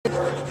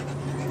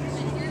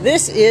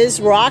This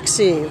is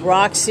Roxy.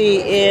 Roxy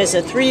is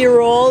a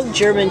 3-year-old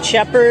German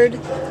Shepherd,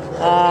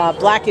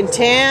 black and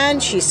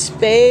tan. She's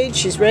spayed.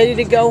 She's ready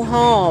to go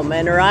home.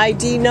 And her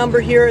ID number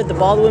here at the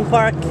Baldwin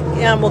Park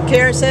Animal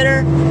Care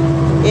Center,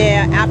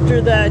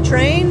 after the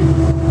train,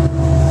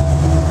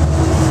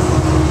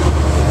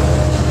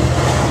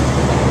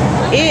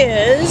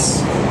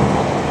 is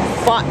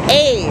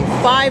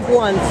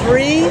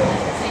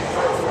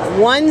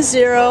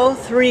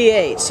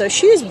A5131038. So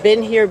she's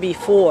been here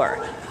before.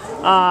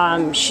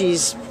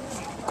 She's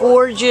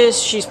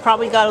gorgeous. She's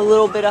probably got a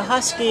little bit of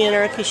husky in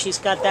her because she's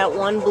got that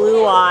one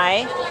blue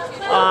eye.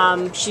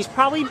 She's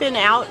probably been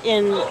out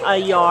in a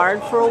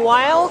yard for a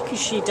while because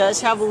she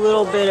does have a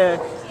little bit of,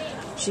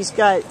 she's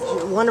got,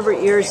 one of her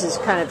ears is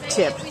kind of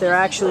tipped. They're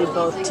actually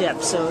both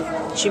tipped, so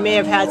she may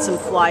have had some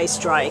fly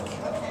strike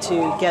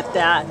to get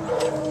that.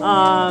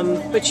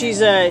 But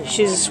she's a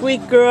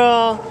sweet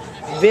girl,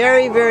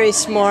 very, very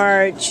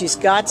smart. She's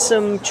got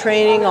some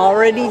training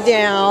already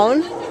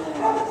down.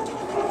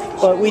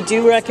 But we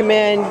do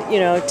recommend,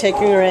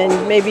 taking her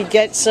in, maybe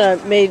get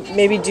some,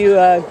 maybe do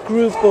a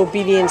group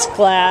obedience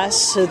class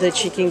so that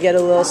she can get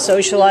a little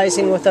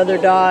socializing with other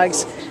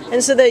dogs,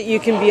 and so that you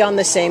can be on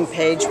the same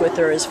page with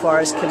her as far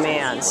as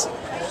commands.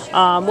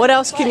 What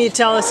else can you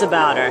tell us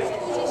about her?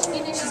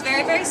 She's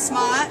very, very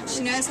smart.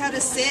 She knows how to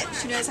sit,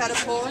 she knows how to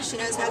paw, she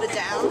knows how to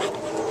down.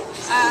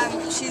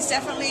 She's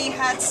definitely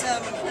had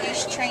some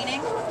leash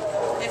training.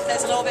 If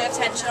there's a little bit of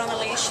tension on the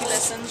leash, she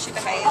listens, she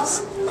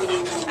behaves.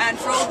 And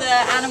for all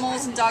the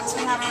animals and dogs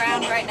we have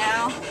around right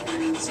now,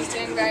 she's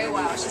doing very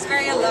well. She's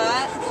very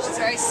alert, she's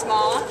very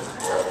smart,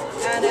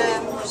 and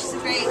she's a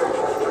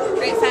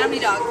great family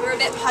dog. We're a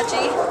bit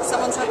pudgy.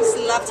 Someone's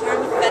obviously loved her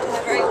and fed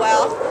her very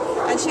well.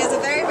 And she has a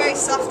very, very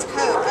soft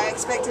coat. I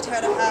expected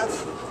her to have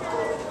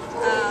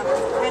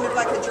kind of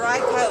like a dry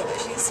coat, but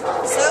she's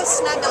so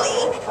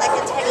snuggly, like a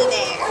teddy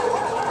bear.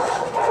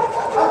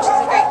 She's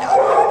a great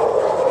dog.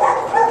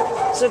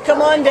 So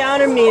come on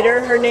down and meet her.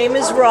 Her name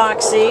is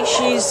Roxy.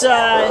 She's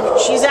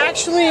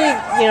actually,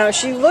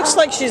 she looks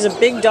like she's a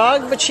big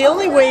dog, but she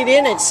only weighed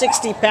in at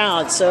 60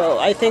 pounds. So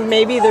I think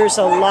maybe there's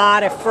a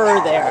lot of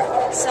fur there.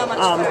 So much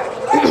fur.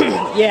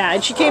 Yeah,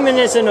 and she came in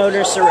as an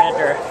odor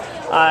surrender.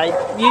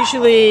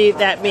 Usually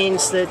that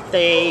means that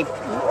a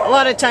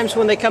lot of times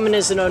when they come in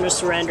as an owner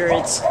surrender,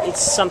 it's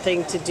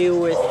something to do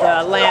with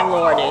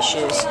landlord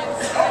issues.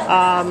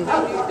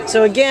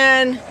 So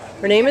again,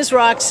 her name is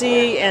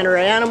Roxy, and her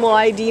animal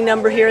ID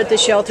number here at the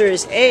shelter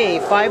is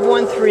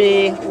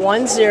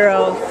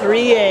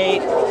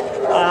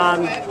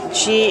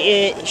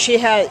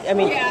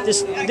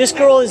A5131038. This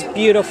girl is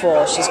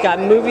beautiful. She's got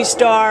movie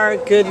star,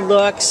 good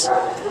looks,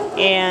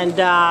 and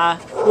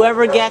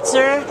whoever gets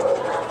her,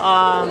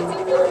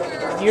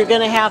 you're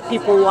going to have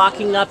people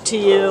walking up to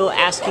you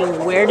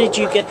asking, where did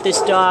you get this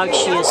dog?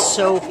 She is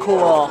so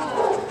cool.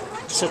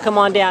 So come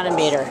on down and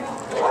meet her.